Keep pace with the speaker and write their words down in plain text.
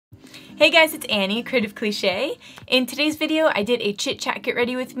Hey guys, it's Annie, Creative.Cliche. In today's video, I did a chit chat get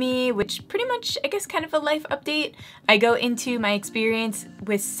ready with me, which pretty much, I guess, kind of a life update. I go into my experience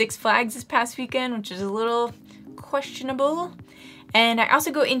with Six Flags this past weekend, which is a little questionable. And I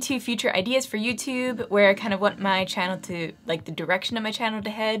also go into future ideas for YouTube, where I kind of want my channel to, like, the direction of my channel to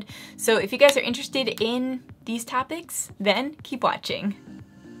head. So if you guys are interested in these topics, then keep watching.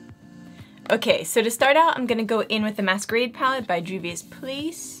 Okay, so to start out, I'm gonna go in with the Masquerade palette by Juvia's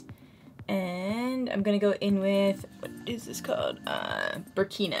Place. And I'm gonna go in with, what is this called?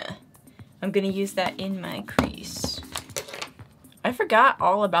 Burkina. I'm gonna use that in my crease. I forgot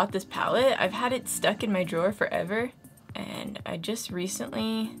all about this palette. I've had it stuck in my drawer forever. And I just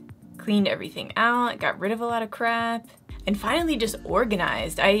recently cleaned everything out, got rid of a lot of crap, and finally just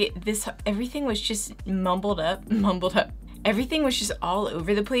organized. Everything was just mumbled up. Everything was just all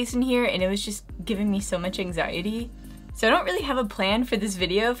over the place in here, and it was just giving me so much anxiety. So I don't really have a plan for this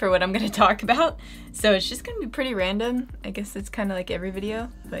video for what I'm gonna talk about, so it's just gonna be pretty random. I guess it's kind of like every video,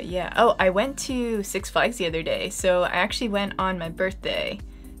 but yeah. Oh, I went to Six Flags the other day, so I actually went on my birthday.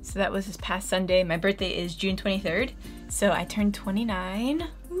 So that was this past Sunday. My birthday is June 23rd, so I turned 29.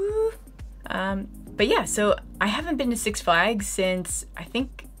 Woo! But yeah, so I haven't been to Six Flags since, I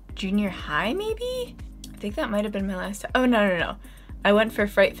think, junior high, maybe? I think that might have been my last time. Oh, no. I went for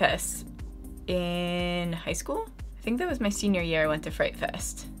Fright Fest in high school. I think that was my senior year I went to Fright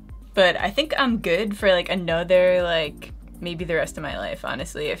Fest. But I think I'm good for like another, like, maybe the rest of my life,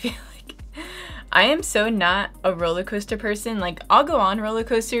 honestly. I feel like I am so not a roller coaster person. Like, I'll go on roller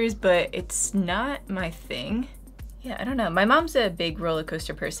coasters, but it's not my thing. Yeah, I don't know. My mom's a big roller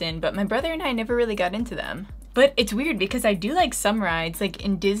coaster person, but my brother and I never really got into them. But it's weird because I do like some rides, like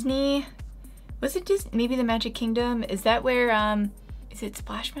in Disney. Was it Disney? Maybe the Magic Kingdom? Is that where, is it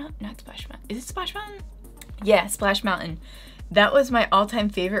Splash Mountain? Not Splash Mountain. Is it Splash Mountain? Yeah, Splash Mountain. That was my all-time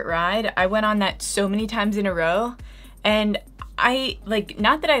favorite ride. I went on that so many times in a row, and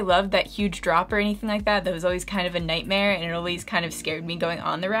not that I loved that huge drop or anything like that. That was always kind of a nightmare, and it always kind of scared me going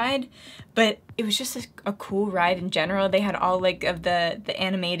on the ride, but it was just a cool ride in general. They had all like of the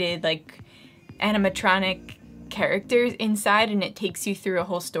animated, like, animatronic characters inside, and it takes you through a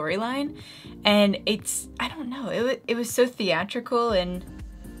whole storyline, and I don't know, it was so theatrical, and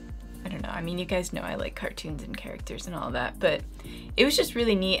I don't know, I mean, you guys know I like cartoons and characters and all that, but it was just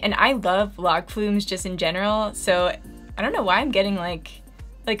really neat, and I love log flumes just in general, so I don't know why I'm getting like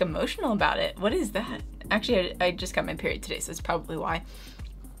emotional about it. What is that? Actually, I just got my period today, so that's probably why.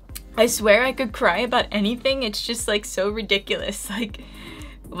 I swear I could cry about anything. It's just like so ridiculous. Like,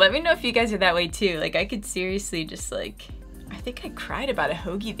 let me know if you guys are that way too. Like, I could seriously just like, I think I cried about a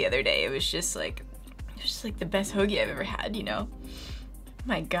hoagie the other day. It was just like the best hoagie I've ever had, you know?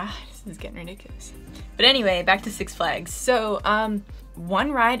 My god, this is getting ridiculous. But anyway, back to Six Flags. So,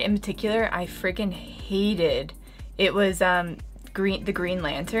 one ride in particular I freaking hated. It was the Green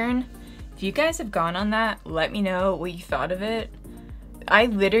Lantern. If you guys have gone on that, let me know what you thought of it. I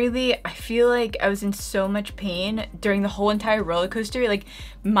feel like I was in so much pain during the whole entire roller coaster. Like,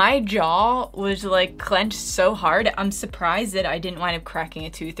 my jaw was like clenched so hard. I'm surprised that I didn't wind up cracking a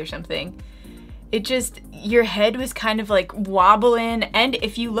tooth or something. It just, your head was kind of like wobbling, and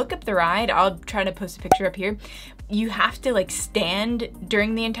if you look up the ride, I'll try to post a picture up here, you have to like stand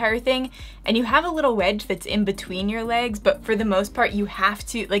during the entire thing, and you have a little wedge that's in between your legs, but for the most part you have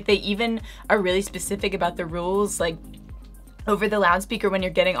to, like, they even are really specific about the rules, like over the loudspeaker when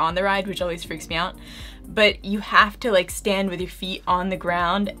you're getting on the ride, which always freaks me out, but you have to like stand with your feet on the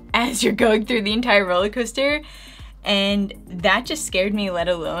ground as you're going through the entire roller coaster. And that just scared me, let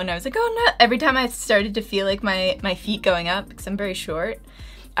alone, I was like, oh no, every time I started to feel like my feet going up, because I'm very short,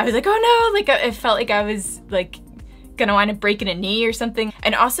 I was like, oh no, like it felt like I was like gonna wind up breaking a knee or something.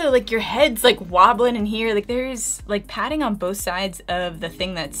 And also, like, your head's like wobbling in here, like there's like padding on both sides of the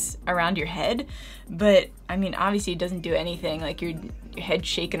thing that's around your head, but I mean, obviously it doesn't do anything, like your head's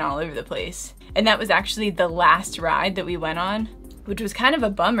shaking all over the place. And that was actually the last ride that we went on, which was kind of a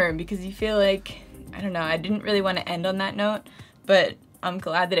bummer because you feel like, I don't know, I didn't really want to end on that note, but I'm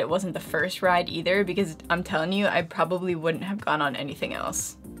glad that it wasn't the first ride either, because I'm telling you, I probably wouldn't have gone on anything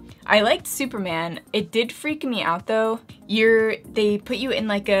else. I liked Superman. It did freak me out though. They put you in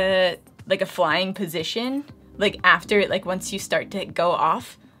like a flying position, like after, like once you start to go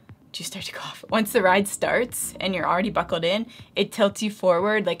off, once the ride starts and you're already buckled in, it tilts you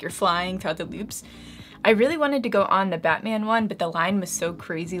forward like you're flying throughout the loops. I really wanted to go on the Batman one, but the line was so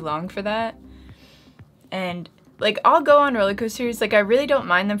crazy long for that. And like, I'll go on roller coasters, like I really don't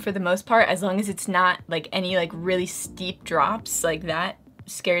mind them for the most part, as long as it's not like any like really steep drops like that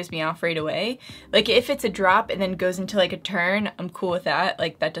scares me off right away. Like if it's a drop and then goes into like a turn, I'm cool with that.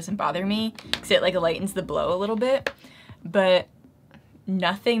 Like that doesn't bother me because it like lightens the blow a little bit. But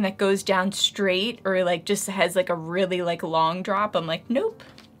nothing that goes down straight or like just has like a really like long drop, I'm like, nope.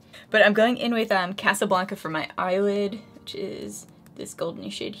 But I'm going in with Casablanca for my eyelid, which is this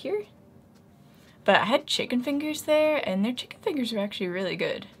goldeny shade here. But I had chicken fingers there, and their chicken fingers are actually really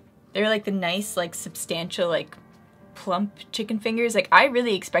good. They're like the nice, like substantial, like plump chicken fingers. Like I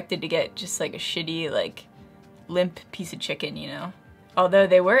really expected to get just like a shitty, like limp piece of chicken, you know? Although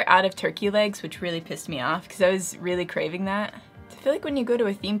they were out of turkey legs, which really pissed me off because I was really craving that. I feel like when you go to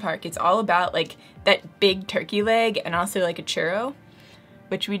a theme park, it's all about like that big turkey leg and also like a churro.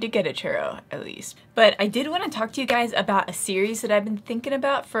 Which we did get a churro, at least. But I did want to talk to you guys about a series that I've been thinking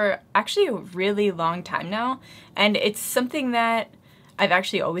about for actually a really long time now. And it's something that I've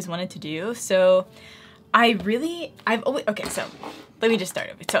actually always wanted to do. So okay, so let me just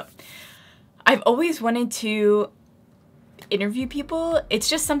start over. So I've always wanted to interview people. It's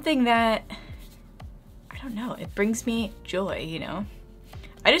just something that, I don't know, it brings me joy, you know?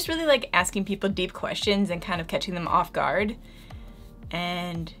 I just really like asking people deep questions and kind of catching them off guard.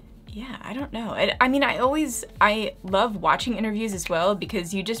 And yeah, I don't know. I mean, I love watching interviews as well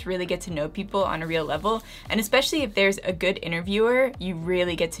because you just really get to know people on a real level. And especially if there's a good interviewer, you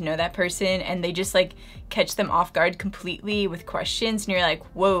really get to know that person and they just like catch them off guard completely with questions and you're like,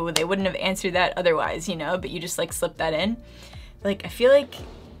 whoa, they wouldn't have answered that otherwise, you know, but you just like slip that in. Like, I feel like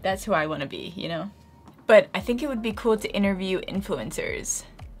that's who I want to be, you know? But I think it would be cool to interview influencers,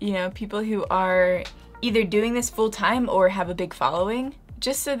 you know, people who are either doing this full time or have a big following,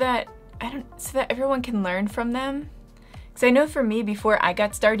 just so that everyone can learn from them. Because I know for me, before I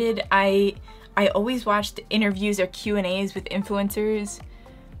got started, I always watched interviews or Q&As with influencers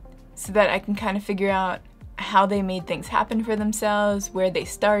so that I can kind of figure out how they made things happen for themselves, where they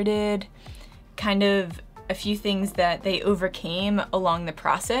started, kind of a few things that they overcame along the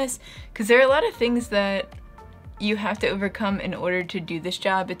process. Because there are a lot of things that you have to overcome in order to do this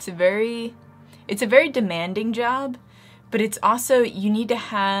job. It's a very demanding job, but it's also, you need to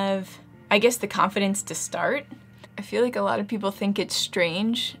have, I guess, the confidence to start. I feel like a lot of people think it's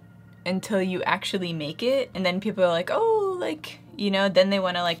strange until you actually make it, and then people are like, oh, like, you know, then they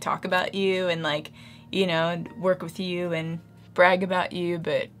want to like talk about you and like, you know, work with you and brag about you,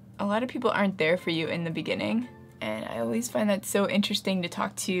 but a lot of people aren't there for you in the beginning. And I always find that so interesting to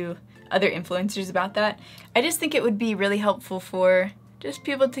talk to other influencers about that. I just think it would be really helpful for just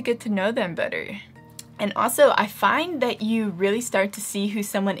people to get to know them better. And also, I find that you really start to see who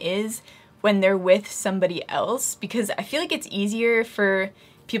someone is when they're with somebody else, because I feel like it's easier for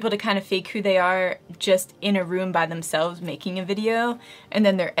people to kind of fake who they are just in a room by themselves making a video, and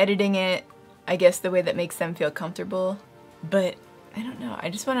then they're editing it, I guess, the way that makes them feel comfortable. But I don't know,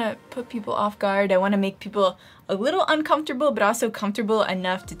 I just want to put people off guard. I want to make people a little uncomfortable, but also comfortable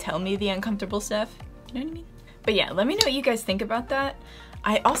enough to tell me the uncomfortable stuff. You know what I mean? But yeah, let me know what you guys think about that.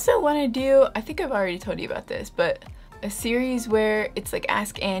 I also want to do, I think I've already told you about this, but a series where it's like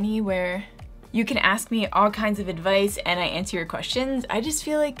Ask Annie, where you can ask me all kinds of advice and I answer your questions. I just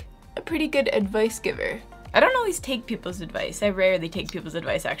feel like a pretty good advice giver. I don't always take people's advice. I rarely take people's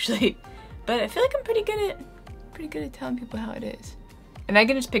advice, actually. But I feel like I'm pretty good at telling people how it is. And I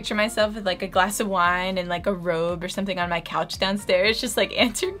can just picture myself with like a glass of wine and like a robe or something on my couch downstairs, just like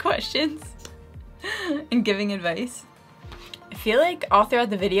answering questions and giving advice. I feel like all throughout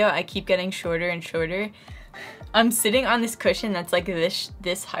the video I keep getting shorter and shorter. I'm sitting on this cushion that's like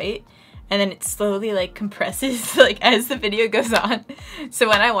this height, and then it slowly like compresses like as the video goes on. So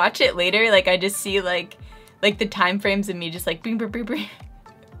when I watch it later, like I just see like the time frames of me just like bing, bing, bing, bing.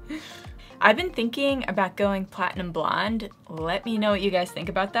 I've been thinking about going platinum blonde. Let me know what you guys think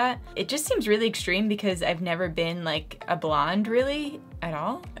about that. It just seems really extreme because I've never been like a blonde really at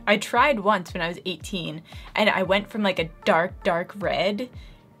all. I tried once when I was 18 and I went from like a dark red,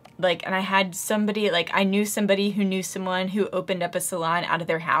 like, and I had somebody, like I knew somebody who knew someone who opened up a salon out of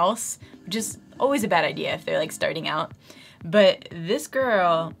their house, which is always a bad idea if they're like starting out. But this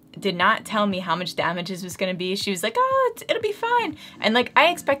girl did not tell me how much damage this was gonna be. She was like, oh, it'll be fine. And like,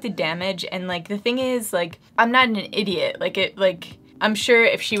 I expected damage, and like, the thing is, like, I'm not an idiot. Like, I'm sure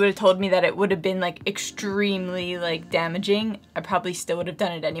if she would have told me that it would have been like extremely like damaging, I probably still would have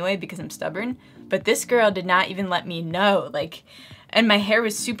done it anyway because I'm stubborn. But this girl did not even let me know, like, and my hair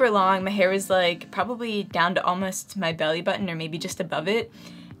was super long. My hair was like probably down to almost my belly button or maybe just above it.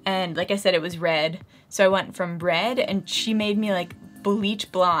 And like I said, it was red. So I went from red, and she made me like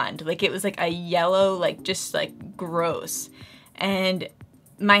bleach blonde. Like it was like a yellow, like just like gross. And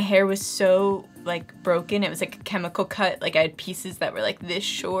my hair was so like broken. It was like a chemical cut. Like I had pieces that were like this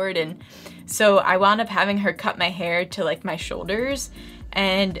short, and so I wound up having her cut my hair to like my shoulders,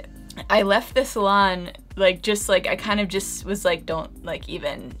 and I left the salon like just like I kind of just was like, don't like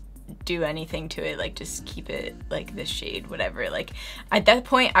even do anything to it, like just keep it like this shade, whatever. Like at that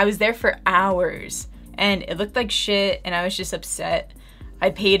point I was there for hours and it looked like shit and I was just upset. I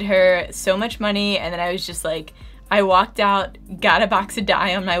paid her so much money and then I was just like, I walked out, got a box of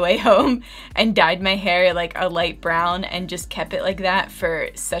dye on my way home and dyed my hair like a light brown and just kept it like that for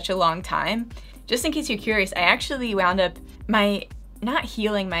such a long time. Just in case you're curious, I actually wound up not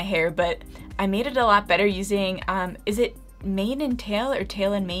healing my hair, but I made it a lot better using, is it mane and tail or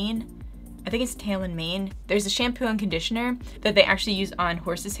tail and mane? I think it's tail and mane. There's a shampoo and conditioner that they actually use on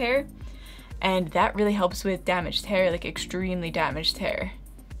horses' hair, and that really helps with damaged hair, like extremely damaged hair.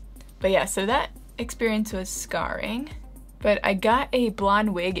 But yeah, so that experience was scarring. But I got a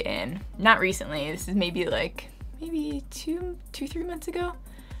blonde wig in, not recently, this is maybe 3 months ago,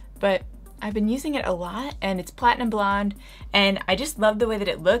 but I've been using it a lot and it's platinum blonde and I just love the way that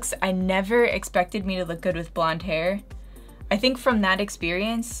it looks. I never expected me to look good with blonde hair. I think from that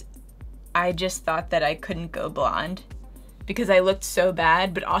experience, I just thought that I couldn't go blonde because I looked so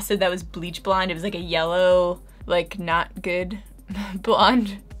bad, but also that was bleach blonde. It was like a yellow, like not good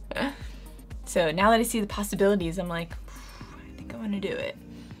blonde. So now that I see the possibilities, I'm like, I think I want to do it.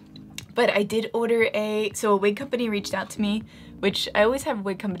 But I did order a wig company reached out to me, which I always have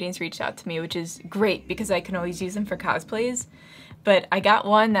wig companies reach out to me, which is great because I can always use them for cosplays. But I got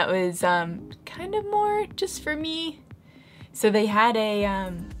one that was kind of more just for me. So they had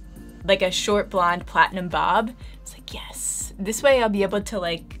a like a short blonde platinum bob. It's like, yes, this way I'll be able to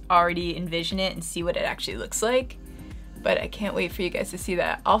like already envision it and see what it actually looks like. But I can't wait for you guys to see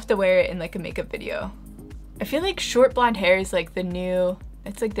that. I'll have to wear it in like a makeup video. I feel like short blonde hair is like the new,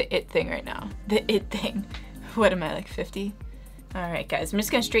 it's like the it thing right now. The it thing. What am I, like 50? Alright guys, I'm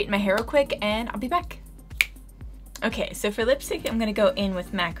just gonna straighten my hair real quick and I'll be back. Okay, so for lipstick, I'm gonna go in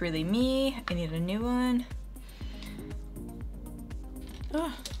with MAC Really Me. I need a new one.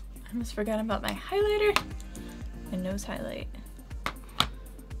 Oh, I almost forgot about my highlighter and nose highlight.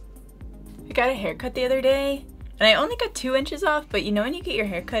 I got a haircut the other day and I only got 2 inches off, but you know when you get your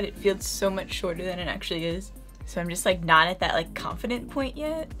haircut, it feels so much shorter than it actually is. So I'm just like not at that like confident point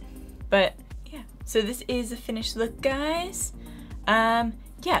yet, but yeah. So this is a finished look, guys.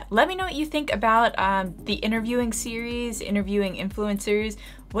 Yeah, let me know what you think about the interviewing series, interviewing influencers,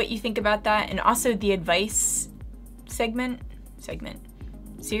 what you think about that, and also the advice series.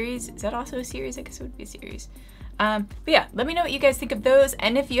 Is that also a series? I guess it would be a series. But yeah, let me know what you guys think of those,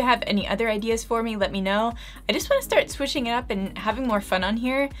 and if you have any other ideas for me, let me know. I just want to start switching it up and having more fun on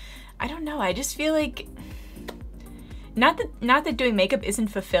here. I don't know, I just feel like, not that doing makeup isn't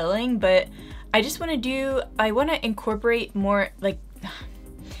fulfilling, but I just want to incorporate more, like,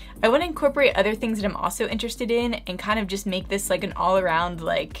 I want to incorporate other things that I'm also interested in and kind of just make this like an all-around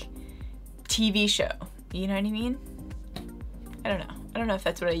like TV show. You know what I mean? I don't know. I don't know if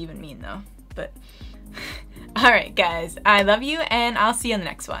that's what I even mean though, but alright guys, I love you and I'll see you on the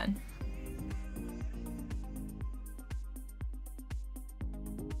next one.